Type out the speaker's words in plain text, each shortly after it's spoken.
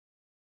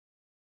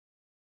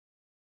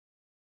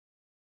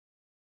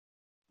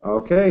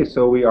Okay,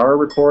 so we are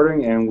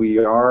recording and we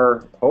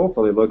are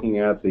hopefully looking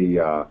at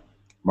the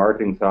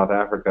Marketing South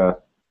Africa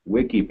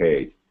wiki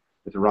page.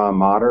 This is Ron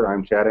Motter.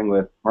 I'm chatting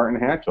with Martin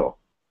Hatchuel.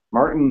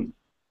 Martin,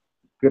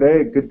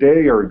 good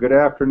day or good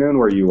afternoon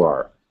where you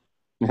are.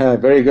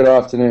 Very good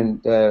afternoon,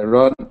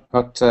 Ron.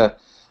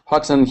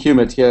 Hot and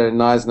humid here in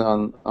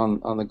Knysna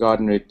on the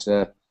Garden Route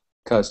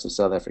coast of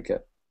South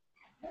Africa.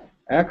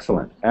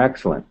 Excellent,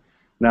 excellent.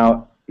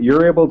 Now,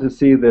 you're able to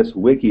see this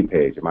wiki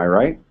page, am I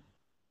right?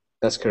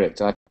 That's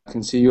correct. I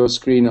can see your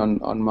screen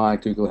on my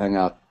Google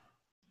Hangout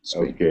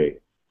screen. Okay.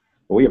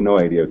 Well, we have no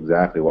idea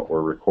exactly what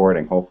we're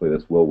recording. Hopefully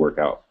this will work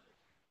out.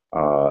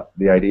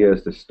 The idea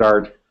is to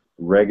start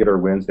regular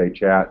Wednesday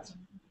chats,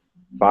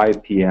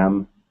 5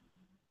 p.m.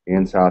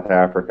 in South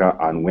Africa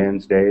on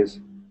Wednesdays,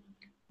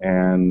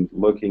 and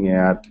looking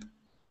at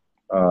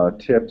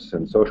tips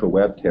and social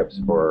web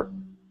tips for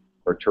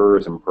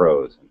tourism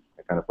pros,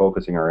 and kind of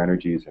focusing our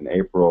energies in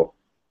April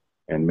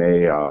and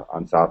May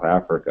on South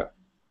Africa.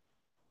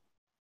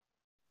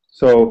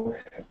 So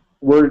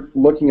we're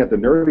looking at the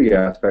nerdy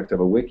aspect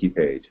of a wiki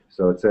page.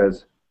 So it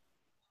says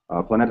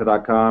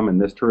Planeta.com and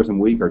this tourism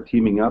week are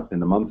teaming up in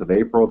the month of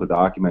April to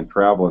document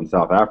travel in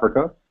South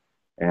Africa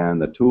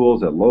and the tools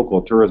that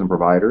local tourism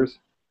providers,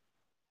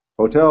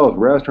 hotels,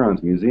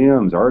 restaurants,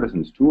 museums,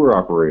 artisans, tour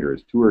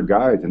operators, tour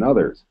guides, and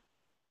others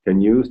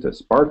can use to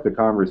spark the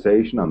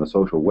conversation on the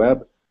social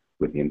web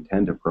with the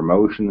intent of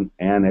promotion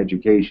and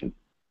education.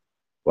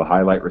 We'll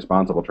highlight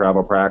responsible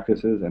travel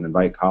practices and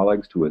invite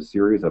colleagues to a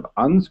series of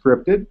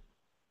unscripted,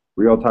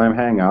 real-time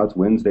hangouts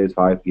Wednesdays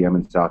 5 p.m.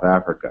 in South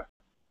Africa.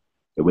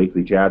 The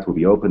weekly chats will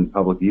be open to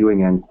public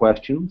viewing and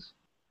questions.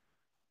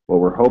 What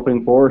we're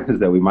hoping for is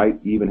that we might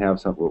even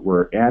have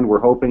we're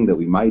hoping that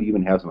we might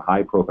even have some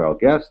high-profile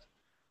guests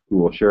who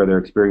will share their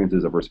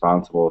experiences of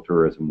responsible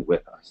tourism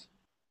with us.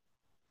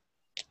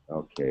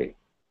 Okay.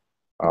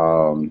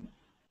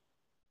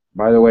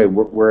 By the way,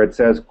 where it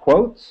says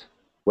quotes,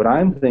 what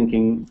I'm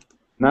thinking,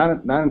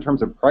 not in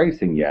terms of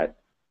pricing yet,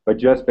 but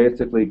just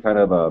basically kind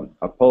of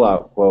a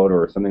pull-out quote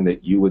or something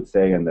that you would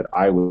say and that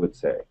I would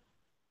say.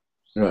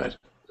 Right.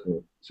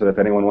 So if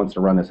anyone wants to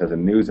run this as a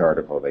news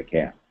article, they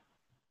can.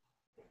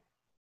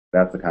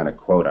 That's the kind of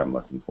quote I'm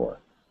looking for.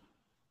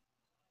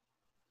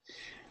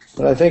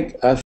 But I think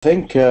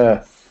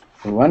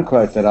one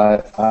quote that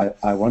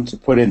I want to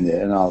put in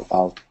there, and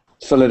I'll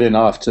fill it in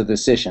after the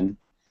session.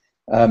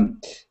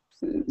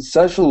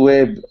 Social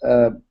web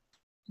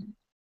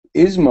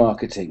is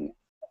marketing.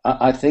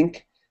 I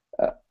think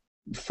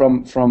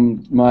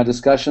from my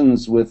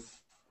discussions with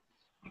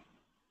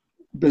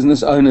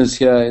business owners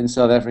here in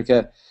South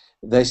Africa,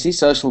 they see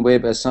social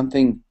web as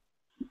something,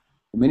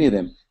 many of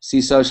them see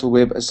social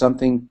web as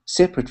something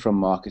separate from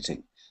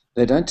marketing.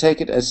 They don't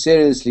take it as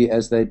seriously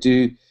as they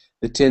do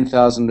the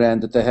 10,000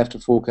 Rand that they have to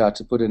fork out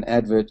to put an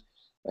advert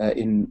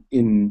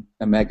in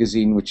a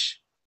magazine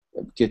which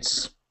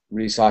gets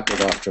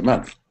recycled after a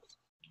month.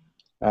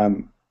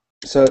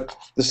 So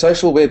the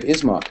social web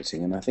is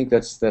marketing, and I think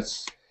that's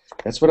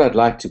what I'd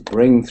like to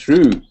bring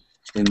through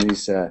in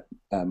these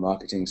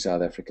Marketing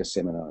South Africa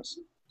seminars.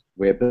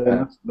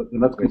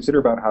 Let's consider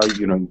about how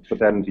you put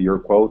that into your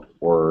quote,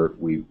 or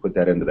we put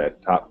that into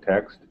that top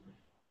text.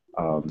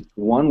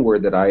 One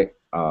word that I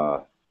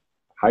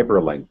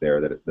hyperlink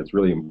there that's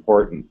really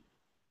important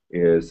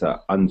is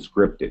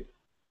unscripted.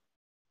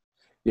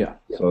 Yeah.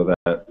 So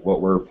that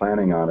what we're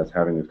planning on is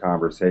having these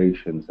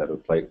conversations that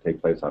would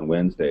take place on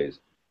Wednesdays,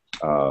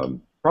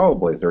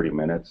 probably 30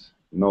 minutes,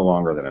 no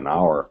longer than an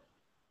hour,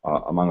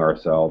 among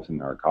ourselves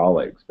and our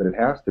colleagues. But it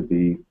has to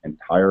be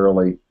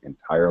entirely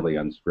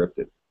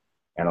unscripted.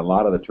 And a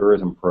lot of the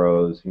tourism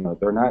pros,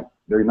 they're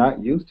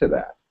not used to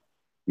that.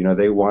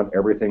 They want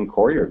everything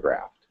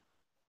choreographed.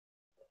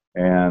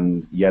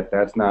 And yet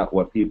that's not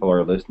what people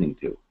are listening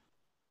to,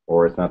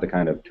 or it's not the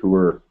kind of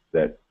tour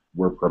that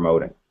we're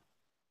promoting.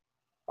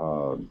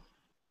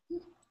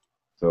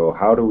 So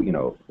how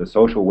do the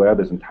social web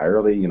is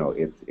entirely,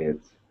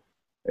 it's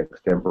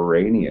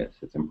extemporaneous,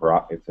 it's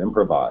improvised,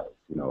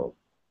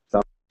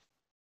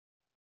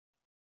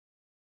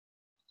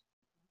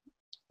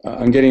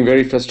 I'm getting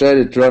very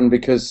frustrated, Ron,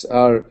 because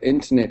our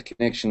internet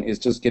connection is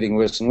just getting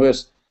worse and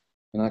worse,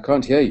 and I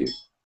can't hear you.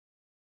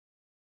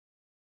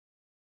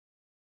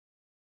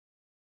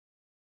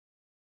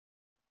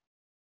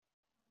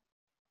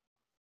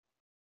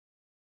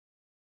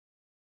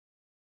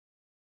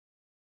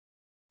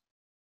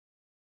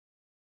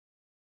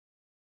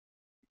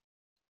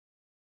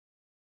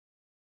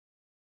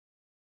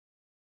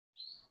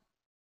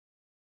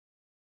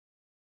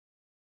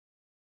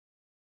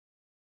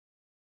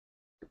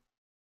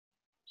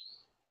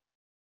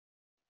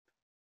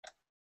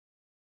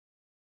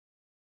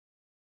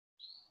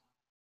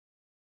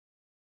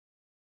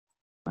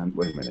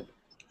 Wait a minute.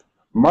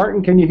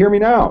 Martin, can you hear me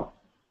now?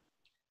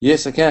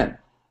 Yes, I can.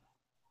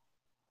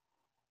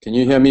 Can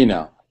you hear me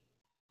now?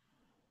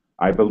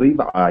 I believe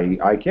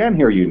I can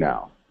hear you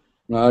now.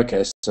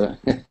 Okay, so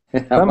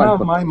Somehow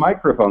my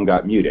microphone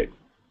got muted.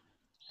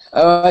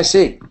 Oh, I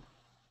see.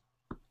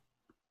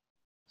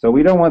 So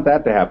we don't want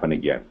that to happen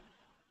again.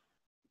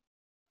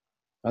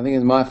 I think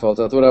it's my fault.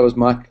 I thought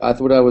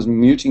I was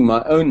muting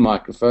my own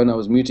microphone. I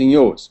was muting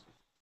yours.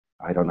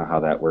 I don't know how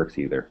that works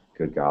either.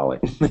 Good golly.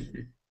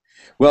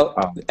 Well,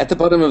 Um, at the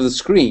bottom of the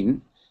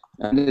screen,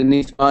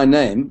 underneath my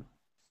name,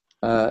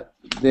 uh,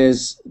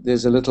 there's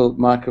a little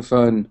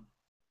microphone,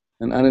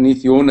 and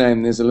underneath your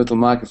name there's a little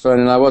microphone.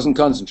 And I wasn't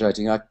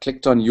concentrating. I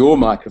clicked on your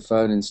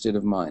microphone instead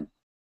of mine.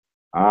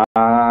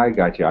 I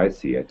got you. I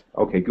see it.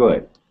 Okay,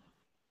 good.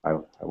 I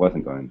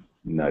wasn't going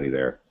nutty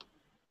there.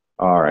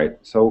 All right.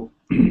 So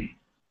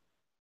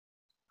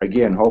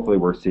again, hopefully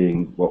we're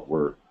seeing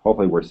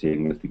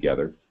this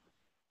together.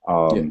 Yeah.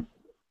 Um,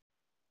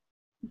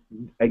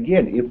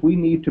 Again, if we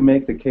need to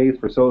make the case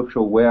for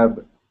social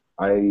web,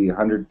 I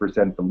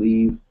 100%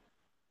 believe,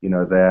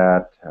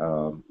 that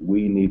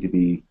we need to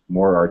be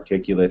more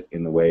articulate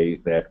in the way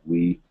that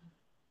we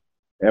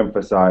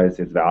emphasize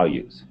its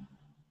values.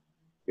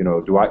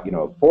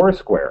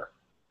 Foursquare,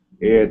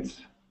 it's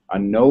a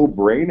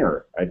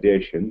no-brainer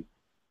addition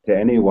to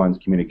anyone's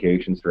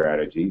communication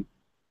strategy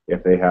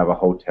if they have a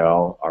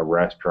hotel, a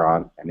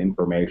restaurant, an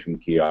information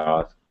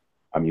kiosk,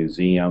 a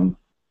museum,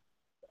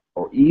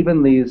 or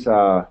even these,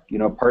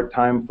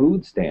 part-time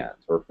food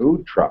stands or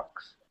food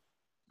trucks.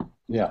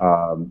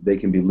 Yeah. They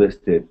can be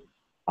listed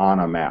on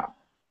a map.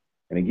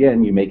 And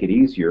again, you make it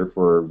easier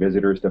for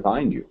visitors to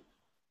find you.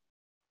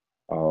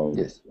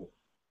 Yes.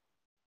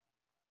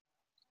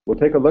 We'll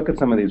take a look at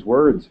some of these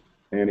words,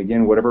 and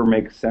again, whatever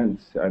makes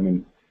sense. I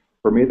mean,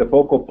 for me, the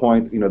focal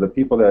point, the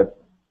people that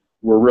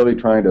we're really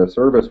trying to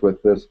service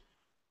with this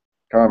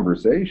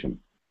conversation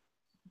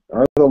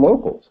are the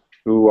locals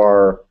who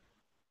are,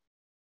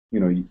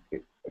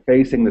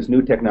 facing this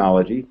new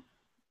technology,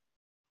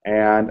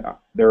 and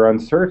they're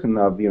uncertain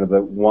of,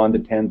 the 1 to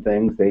 10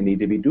 things they need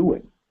to be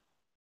doing.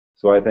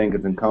 So I think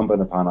it's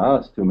incumbent upon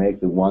us to make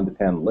the 1 to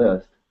 10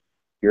 list.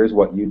 Here's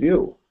what you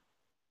do,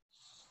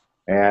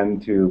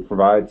 and to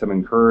provide some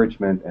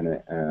encouragement and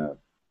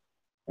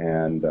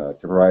to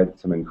provide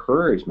some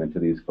encouragement to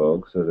these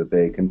folks so that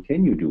they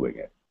continue doing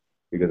it.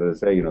 Because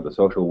as I say, the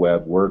social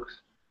web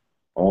works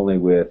only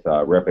with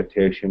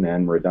repetition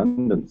and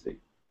redundancy.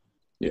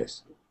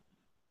 Yes.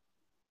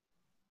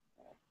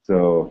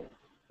 So,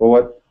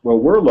 well, what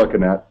we're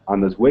looking at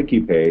on this wiki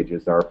page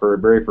is our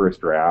very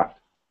first draft.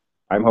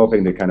 I'm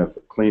hoping to kind of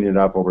clean it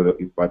up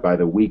by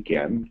the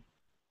weekend,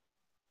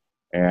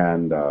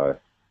 and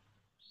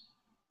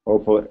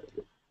hopefully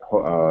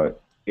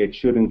it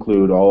should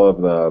include all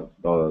of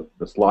the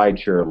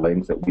SlideShare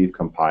links that we've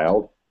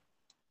compiled.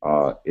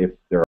 If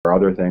there are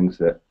other things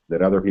that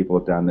other people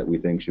have done that we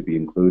think should be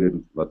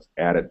included, let's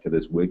add it to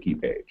this wiki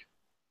page.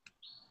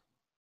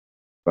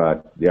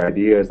 But the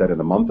idea is that in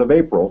the month of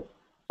April,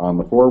 on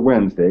the 4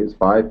 Wednesdays,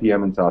 5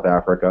 p.m. in South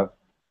Africa,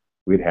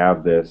 we'd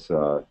have this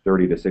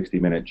 30 to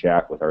 60-minute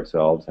chat with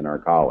ourselves and our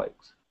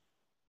colleagues.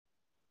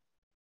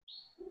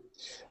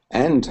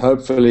 And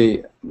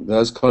hopefully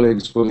those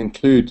colleagues will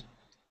include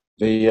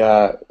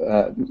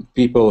the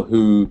people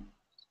who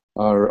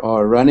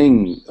are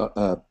running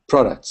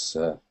products,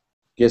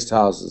 guest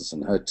houses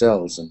and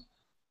hotels and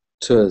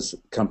tour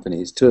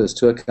companies,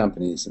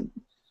 and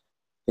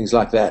things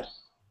like that.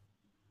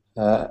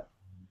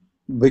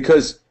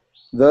 Because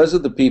those are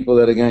the people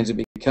that are going to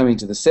be coming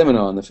to the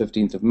seminar on the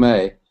 15th of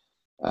May,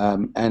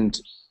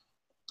 and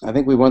I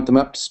think we want them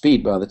up to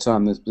speed by the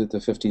time the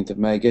 15th of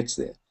May gets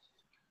there.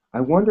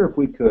 I wonder if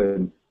we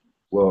could,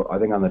 well, I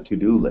think on the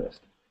to-do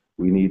list,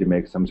 we need to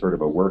make some sort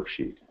of a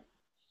worksheet.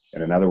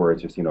 And in other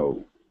words, just,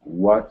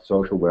 what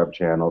social web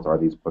channels are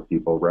these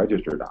people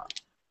registered on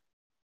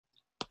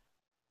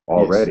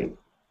already? Yes.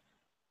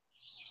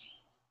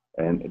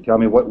 And tell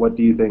me, what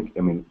do you think,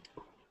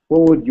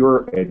 what would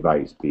your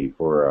advice be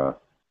for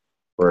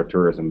a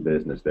tourism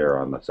business there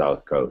on the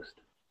South Coast?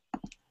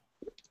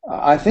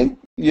 I think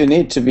you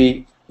need to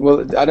be,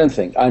 well, I don't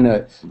think, I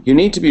know, you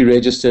need to be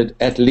registered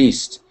at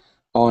least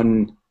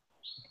on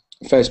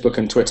Facebook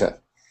and Twitter.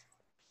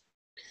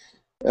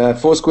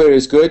 Foursquare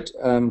is good.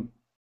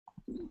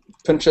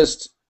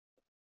 Pinterest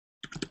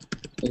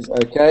is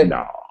okay.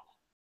 No.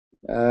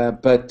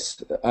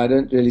 But I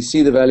don't really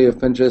see the value of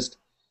Pinterest.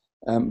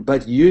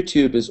 But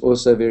YouTube is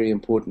also very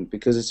important,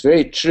 because it's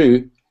very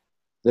true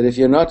that if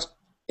you're not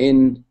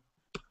in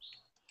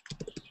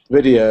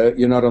video,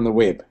 you're not on the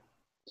web.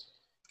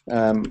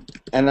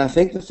 And I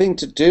think the thing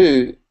to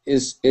do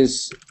is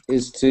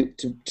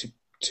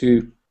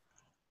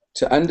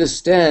to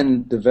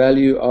understand the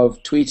value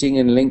of tweeting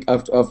and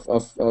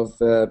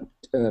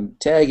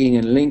tagging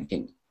and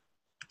linking,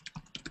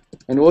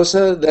 and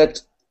also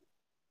that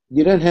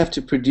you don't have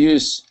to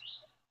produce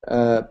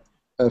a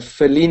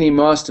Fellini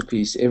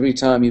masterpiece every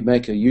time you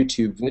make a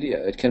YouTube video.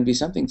 It can be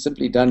something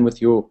simply done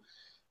with your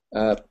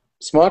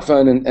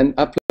smartphone and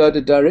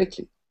uploaded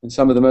directly. And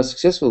some of the most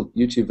successful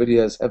YouTube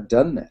videos have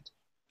done that.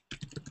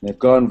 They've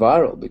gone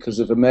viral because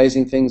of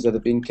amazing things that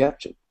have been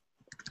captured.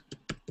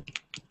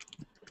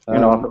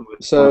 And often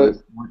with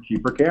more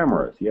cheaper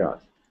cameras,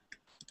 yes.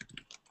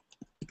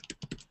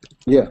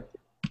 Yeah.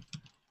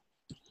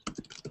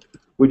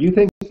 Would you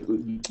think? I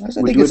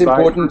think it's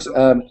important. Say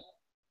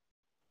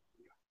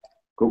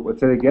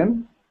it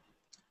again.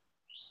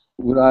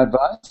 Would I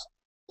advise?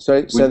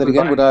 Sorry, Would say that you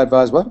again. advise, Would I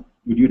advise what?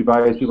 would you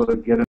advise people to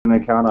get an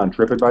account on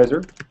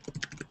TripAdvisor?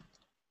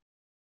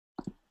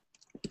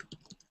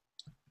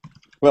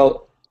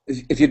 Well,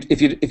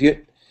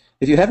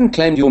 if you haven't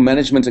claimed your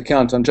management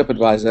account on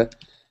TripAdvisor,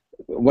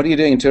 what are you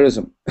doing in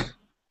tourism?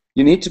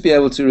 You need to be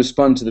able to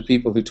respond to the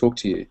people who talk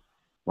to you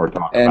Or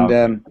talk and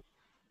about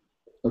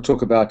or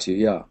talk about you.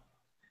 Yeah.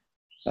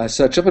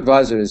 So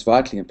TripAdvisor is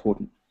vitally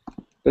important.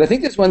 But I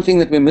think there's one thing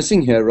that we're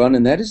missing here, Ron,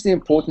 and that is the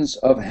importance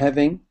of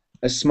having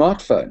a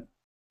smartphone.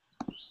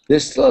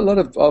 There's still a lot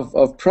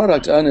of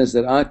product owners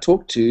that I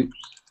talk to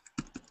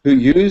who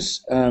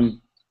use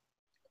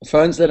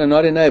phones that are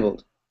not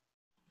enabled.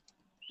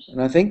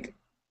 And I think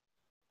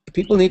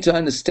people need to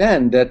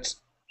understand that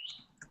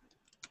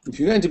if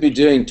you're going to be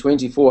doing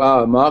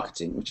 24-hour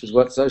marketing, which is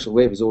what social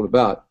web is all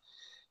about,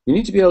 you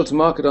need to be able to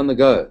market on the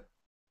go.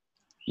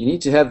 You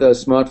need to have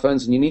those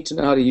smartphones, and you need to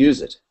know how to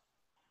use it.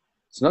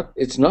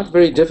 It's not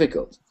very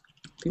difficult.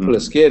 People are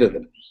scared of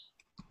them.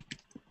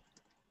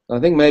 I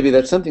think maybe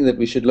that's something that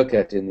we should look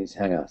at in these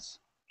hangouts.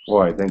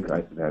 Well, I think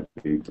that'd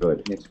be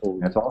good. Next fall.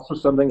 And it's also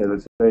something,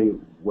 as I say,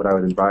 what I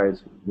would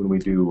advise when we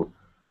do,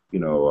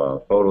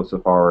 photo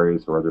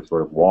safaris or other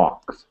sort of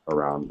walks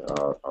around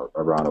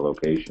around a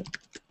location.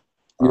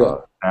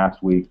 Yeah.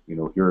 Last week,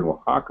 here in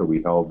Oaxaca,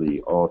 we held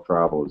the All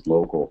Travel is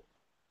Local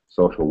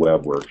social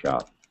web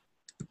workshop,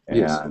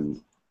 Yes.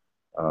 and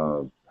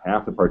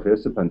half the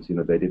participants,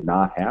 they did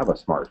not have a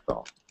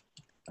smartphone,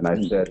 and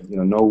I said,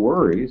 no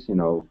worries,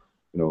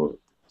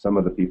 some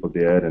of the people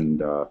did,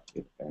 and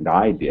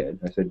I did.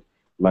 I said,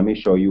 let me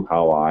show you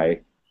how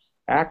I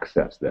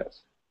access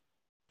this,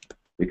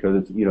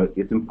 because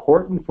it's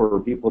important for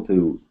people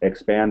to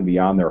expand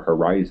beyond their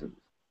horizons,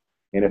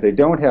 and if they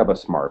don't have a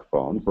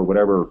smartphone for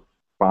whatever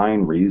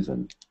fine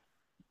reason,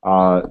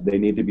 they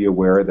need to be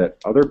aware that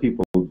other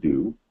people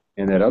do,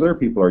 and that other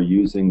people are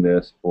using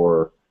this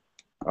for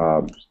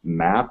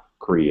map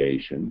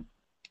creation.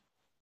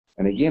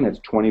 And again, it's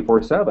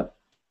 24/7.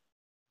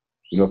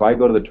 If I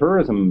go to the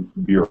Tourism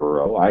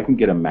Bureau, I can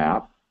get a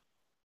map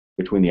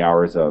between the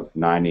hours of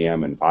 9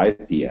 a.m. and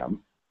 5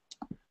 p.m.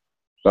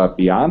 But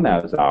beyond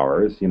those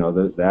hours,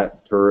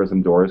 that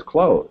tourism door is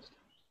closed.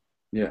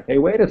 Yeah. Hey,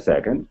 wait a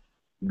second.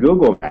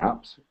 Google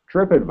Maps,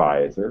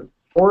 TripAdvisor,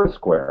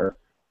 Foursquare,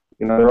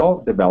 they're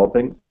all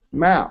developing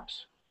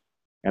maps,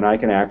 and I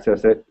can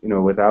access it,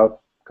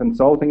 without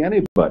consulting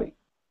anybody.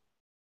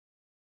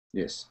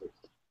 Yes.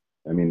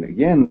 I mean,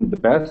 again, the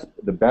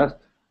best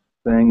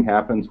thing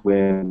happens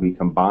when we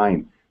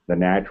combine the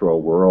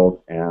natural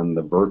world and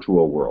the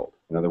virtual world.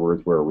 In other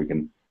words, where we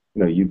can,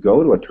 you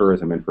go to a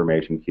tourism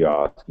information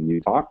kiosk and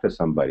you talk to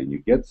somebody, you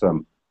get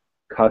some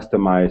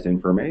customized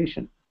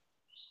information.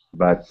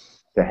 But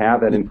to have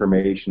that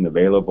information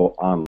available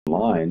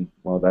online,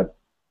 well, that,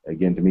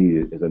 again, to me,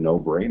 is a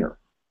no-brainer.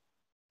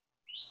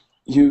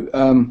 You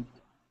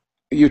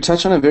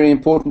touch on a very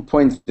important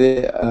point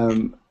there,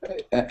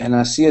 and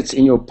I see it's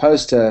in your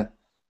poster.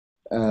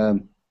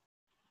 The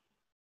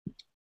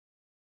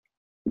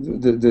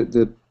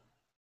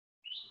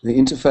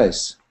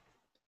interface,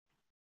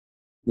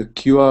 the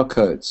QR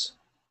codes.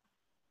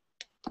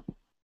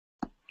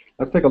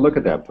 Let's take a look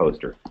at that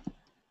poster.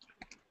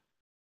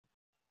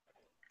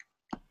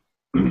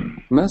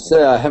 I must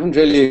say I haven't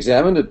really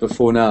examined it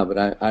before now,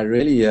 but I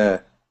really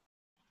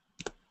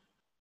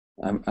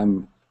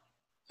I'm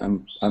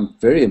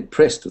very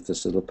impressed with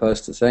this little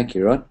poster. Thank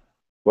you, Ron.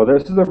 Well,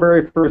 this is the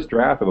very first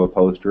draft of a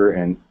poster,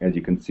 and as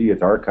you can see,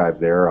 it's archived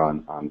there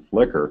on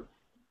Flickr.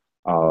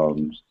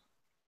 I'm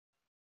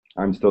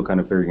still kind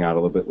of figuring out a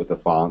little bit with the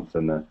fonts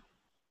and the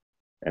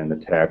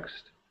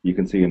text. You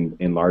can see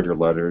in larger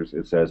letters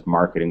it says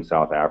Marketing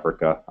South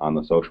Africa on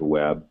the social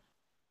web,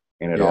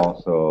 and it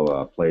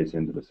also plays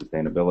into the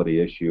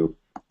sustainability issue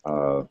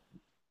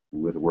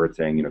with the word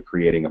saying,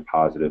 creating a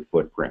positive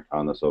footprint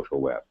on the social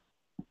web.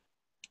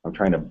 I'm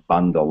trying to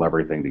bundle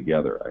everything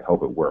together. I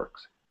hope it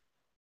works.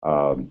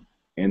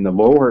 In the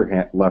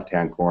lower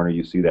left-hand corner,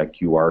 you see that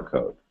QR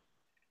code,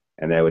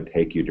 and that would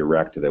take you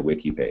direct to the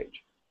wiki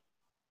page.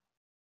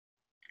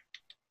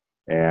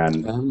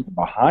 And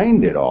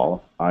behind it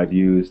all, I've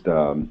used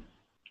a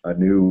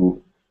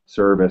new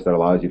service that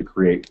allows you to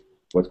create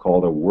what's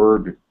called a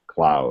word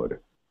cloud.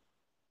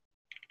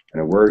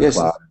 And a word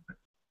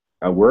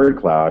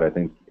cloud, I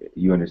think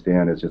you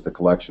understand, is just a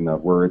collection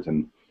of words,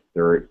 and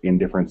they're in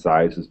different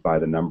sizes by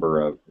the number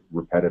of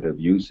repetitive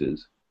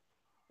uses.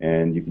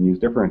 And you can use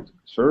different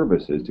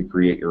services to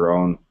create your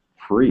own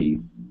free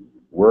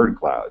word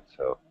cloud.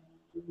 So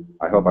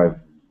I hope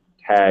I've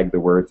tagged the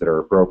words that are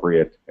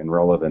appropriate and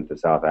relevant to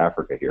South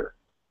Africa here.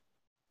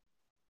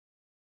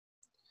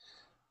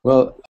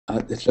 Well,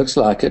 it looks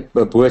like it.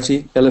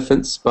 Bobotie,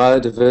 elephants,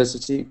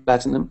 biodiversity,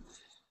 platinum,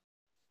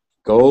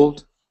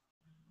 gold.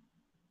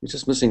 You're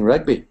just missing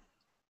rugby.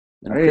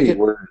 And hey,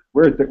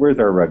 where's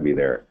our rugby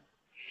there?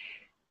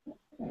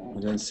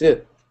 I don't see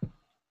it.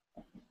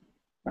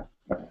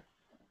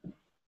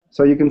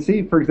 So you can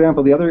see, for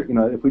example, the other,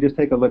 if we just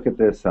take a look at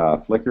this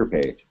Flickr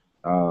page,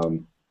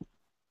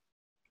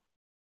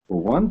 For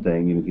one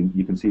thing,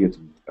 you can see it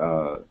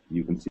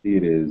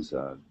is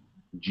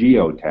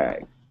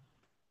geotag.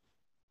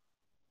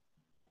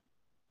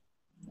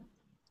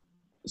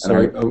 And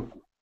Sorry.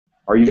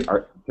 are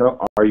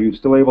you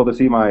still able to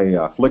see my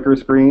Flickr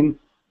screen?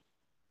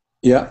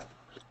 Yeah.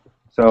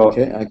 So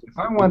Okay. if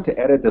I want to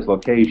edit this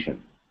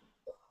location,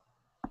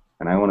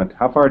 and I want to,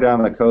 how far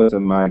down the coast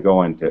am I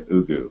going to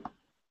Ugu?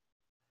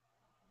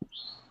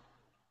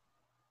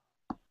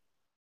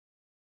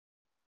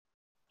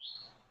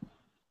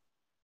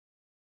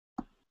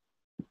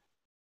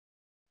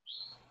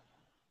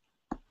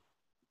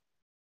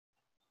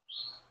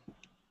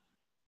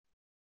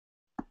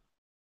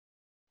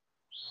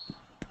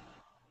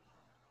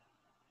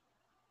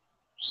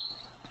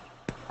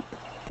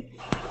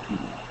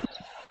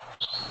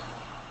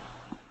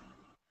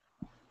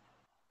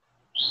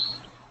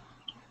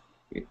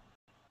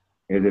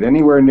 Is it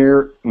anywhere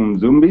near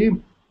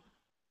Mzumbi?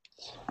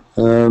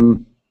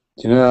 I'm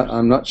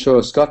not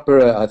sure.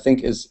 Scottborough, I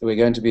think, we're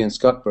going to be in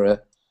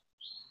Scottborough.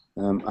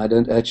 I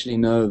don't actually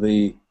know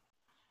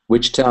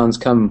which towns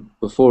come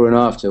before and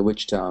after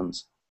which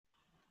towns.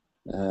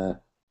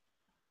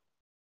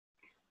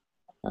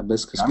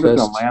 Hibiscus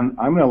Coast. I'm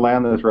going to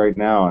land this right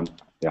now on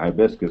the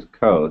Hibiscus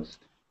Coast,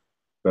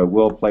 but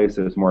we'll place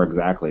this more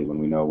exactly when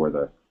we know where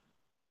the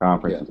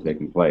conference is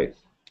taking place.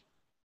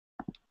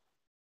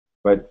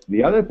 But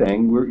the other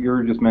thing,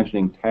 you're just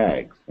mentioning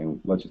tags, and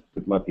let's just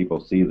let people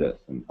see this,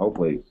 and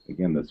hopefully,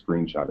 again, the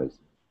screenshot is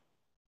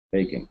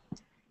taking.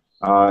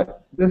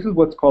 This is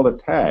what's called a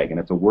tag, and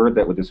it's a word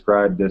that would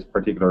describe this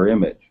particular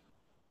image.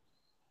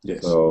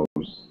 Yes. So,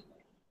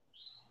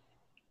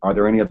 are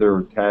there any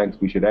other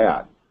tags we should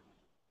add?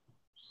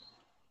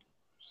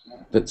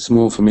 Bit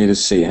small for me to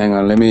see. Hang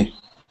on, let me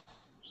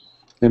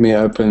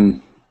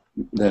open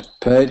that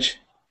page.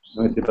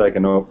 Let me see if I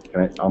can.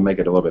 I'll make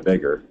it a little bit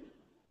bigger.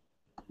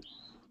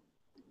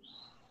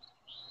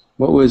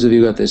 What words have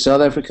you got there?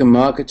 South African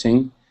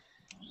marketing.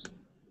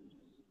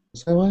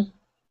 Is that what?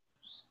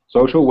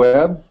 Social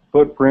web,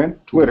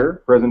 footprint,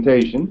 Twitter,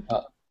 presentation.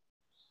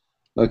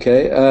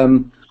 Okay.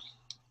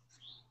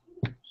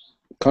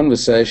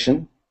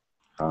 Conversation.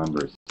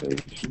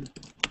 Conversation.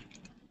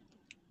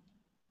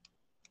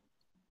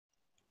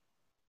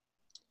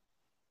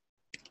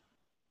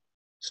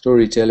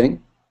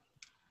 Storytelling.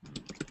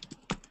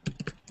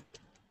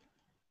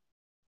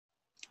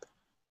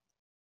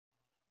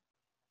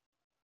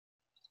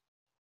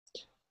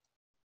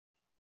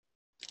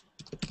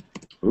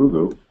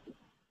 Ugu.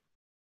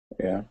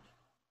 Yeah.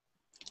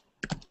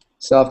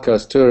 South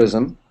Coast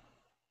tourism.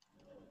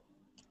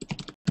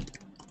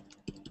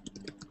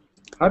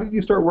 How did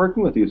you start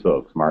working with these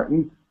folks,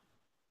 Martin?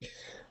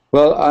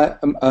 Well, I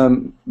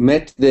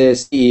met their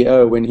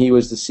CEO when he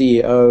was the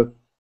CEO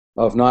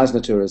of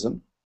Neisner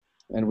Tourism,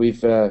 and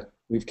we've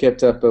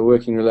kept up a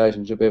working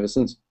relationship ever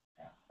since.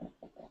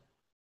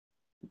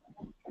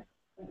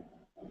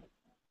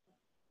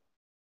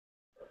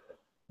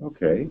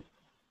 Okay.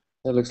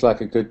 That looks like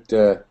a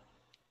good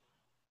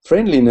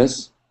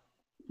friendliness.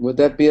 Would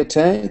that be a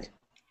tag?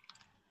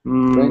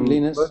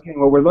 Friendliness?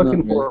 What we're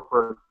looking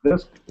for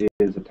this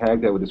is a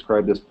tag that would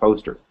describe this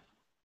poster.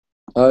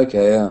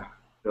 Okay, yeah.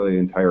 The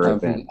entire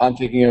event. I'm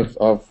thinking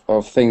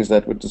of things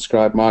that would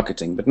describe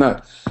marketing, but no.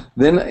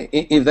 Then,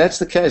 if that's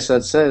the case,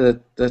 I'd say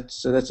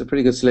that's a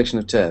pretty good selection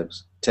of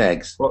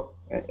tags. Well,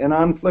 and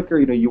on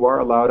Flickr, you are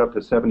allowed up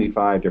to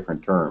 75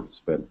 different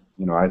terms, but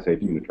I say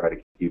to try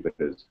to keep it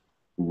as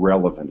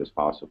relevant as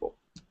possible.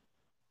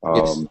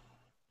 Yes.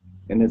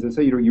 And as I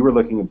say, you were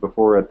looking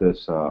before at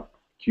this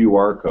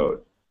QR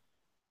code,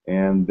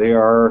 and they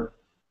are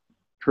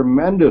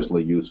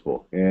tremendously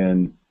useful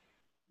in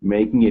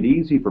making it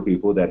easy for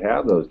people that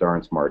have those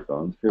darn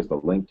smartphones. Here's the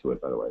link to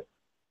it, by the way.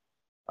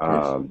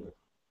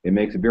 It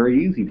makes it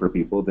very easy for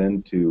people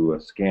then to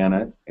scan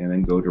it and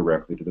then go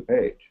directly to the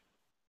page.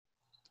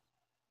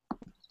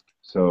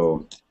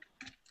 So,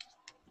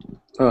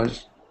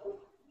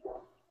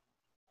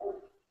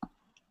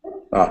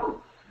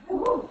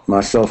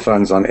 my cell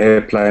phone's on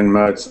airplane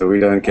mode, so we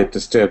don't get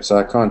disturbed. So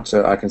I can't.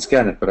 I can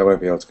scan it, but I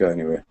won't be able to go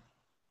anywhere.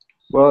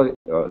 Well,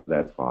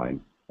 that's fine.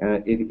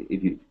 And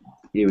if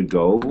you would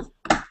go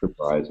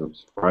surprise of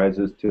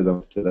surprises to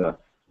the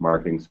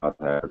Marketing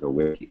South Africa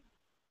wiki.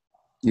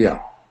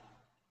 Yeah.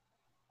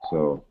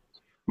 So,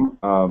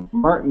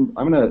 Martin,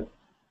 I'm going to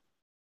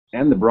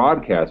end the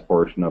broadcast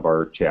portion of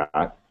our chat.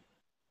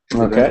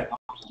 Okay. Would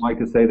you like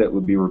to say that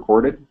would be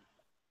recorded?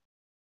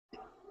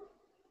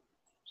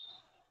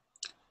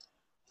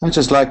 I'd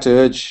just like to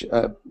urge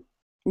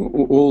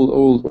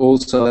all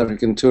South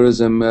African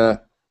tourism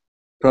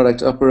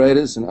product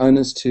operators and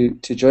owners to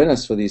join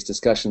us for these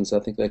discussions.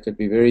 I think they could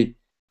be very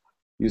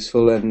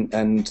useful, and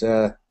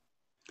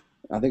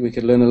I think we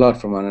could learn a lot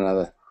from one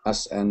another,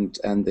 us and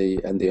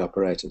the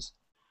operators.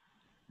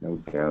 No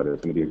doubt,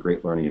 it's going to be a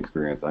great learning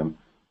experience. I'm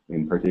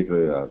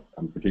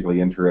particularly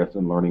interested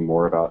in learning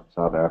more about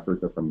South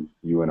Africa from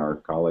you and our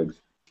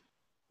colleagues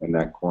in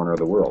that corner of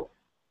the world.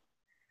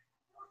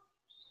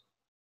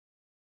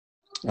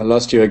 I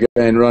lost you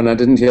again, Ron. I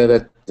didn't hear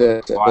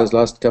those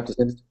last couple of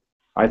sentences.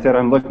 I said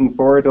I'm looking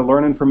forward to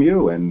learning from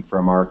you and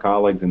from our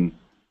colleagues in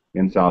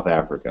South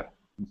Africa.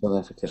 in South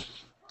Africa.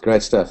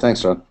 Great stuff.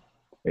 Thanks, Ron.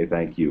 Hey,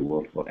 thank you.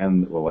 We'll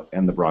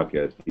end the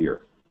broadcast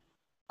here.